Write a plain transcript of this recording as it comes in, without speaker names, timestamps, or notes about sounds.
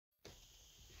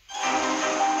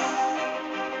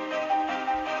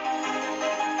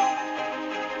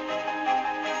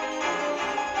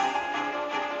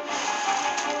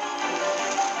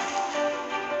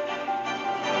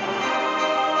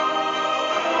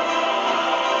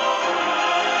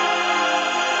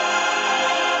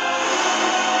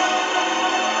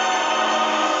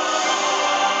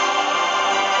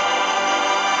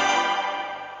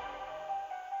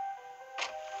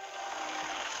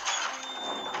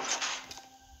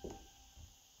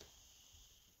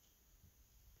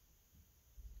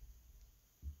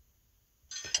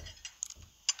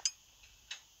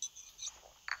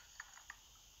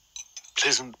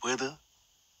pleasant weather.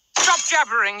 Stop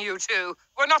jabbering, you two.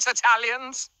 We're not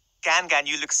Italians. Gangan,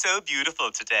 you look so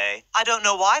beautiful today. I don't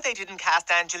know why they didn't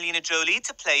cast Angelina Jolie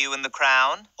to play you in The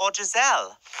Crown. Or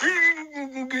Giselle.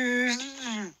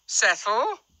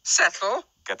 Settle.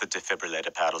 Get the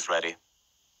defibrillator paddles ready.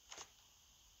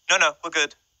 No, we're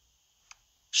good.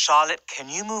 Charlotte, can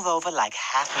you move over like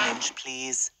half an inch,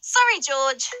 please? Sorry,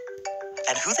 George.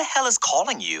 And who the hell is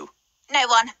calling you? No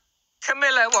one.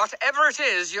 Camilla, whatever it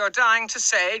is you're dying to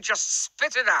say, just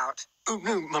spit it out. Oh,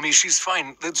 no, Mummy, she's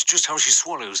fine. That's just how she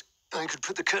swallows. I could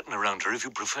put the curtain around her if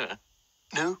you prefer.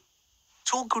 No?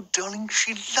 It's all good, darling.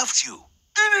 She loves you.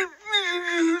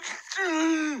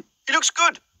 He looks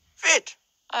good. Fit.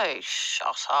 Oh,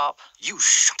 shut up. You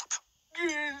shut up.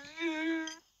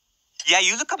 Yeah,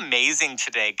 you look amazing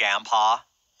today, Grandpa.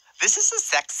 This is a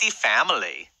sexy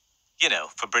family. You know,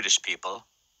 for British people.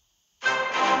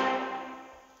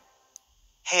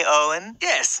 Hey, Owen.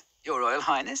 Yes, Your Royal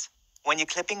Highness. When you're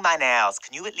clipping my nails,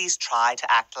 can you at least try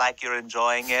to act like you're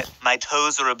enjoying it? My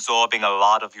toes are absorbing a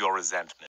lot of your resentment.